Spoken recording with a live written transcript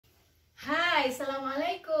Hi,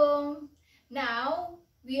 Assalamualaikum. Now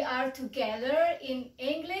we are together in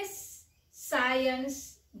English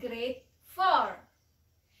Science Grade 4.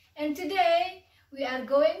 And today we are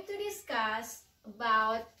going to discuss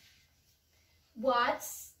about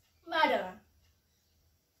what's matter.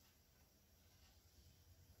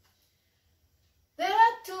 There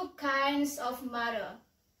are two kinds of matter.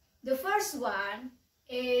 The first one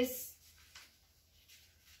is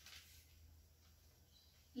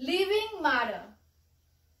living matter.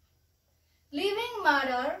 Living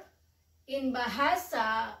matter, in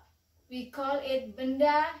bahasa we call it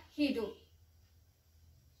benda hidup,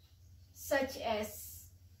 such as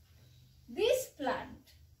this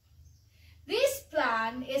plant. This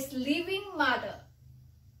plant is living matter.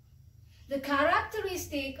 The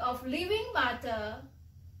characteristic of living matter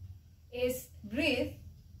is breathe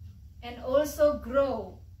and also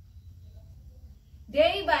grow.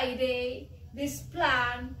 Day by day, this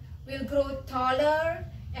plant will grow taller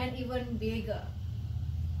and even bigger.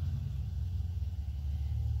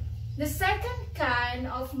 The second kind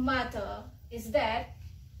of matter is that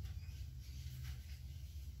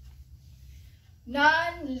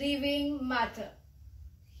non-living matter.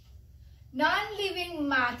 Non-living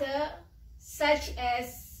matter such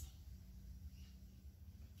as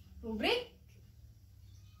rubric,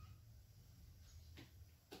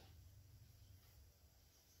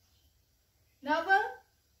 novel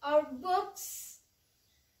or books,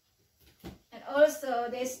 and also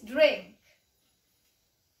this drink.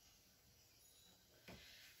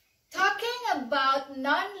 Talking about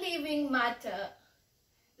non-living matter,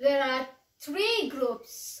 there are three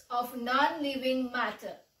groups of non-living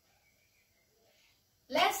matter.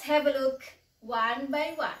 Let's have a look one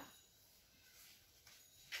by one.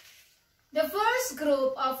 The first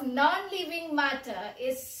group of non-living matter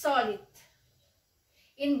is solid.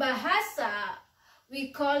 In bahasa,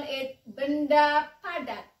 we call it benda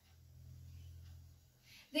padat.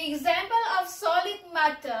 The example of solid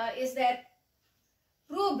matter is that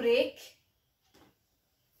rubric,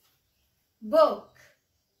 book.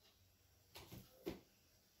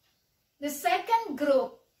 The second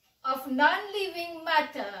group of non-living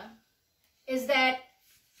matter is that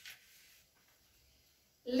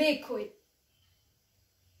liquid.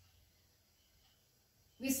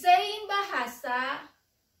 We say in bahasa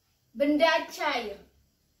benda cair,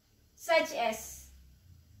 such as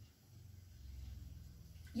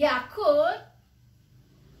Yakult,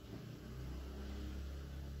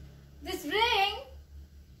 this drink.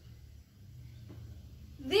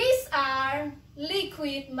 These are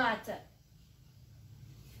liquid matter.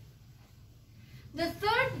 The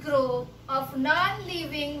third group of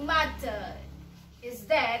non-living matter is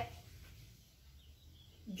that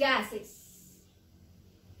gases.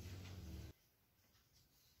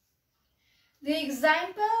 The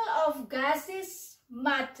example of gaseous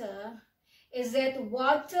matter is that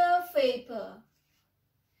water vapor.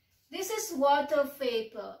 This is water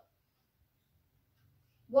vapor.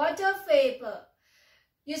 Water vapor.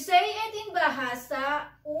 You say it in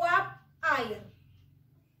bahasa uap air.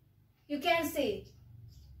 You can see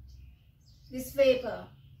this vapor.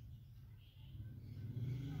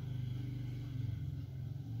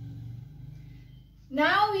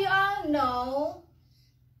 Now we all know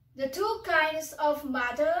the two kinds of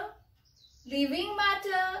matter, living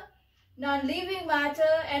matter, non-living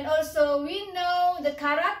matter, and also we know the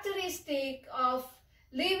characteristic of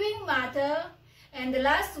living matter, and the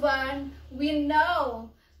last one, we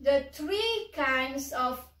know the three kinds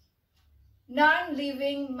of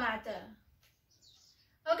non-living matter.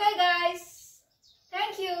 Okay guys,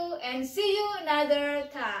 thank you and see you another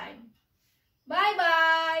time. Bye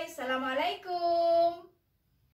bye. Assalamualaikum.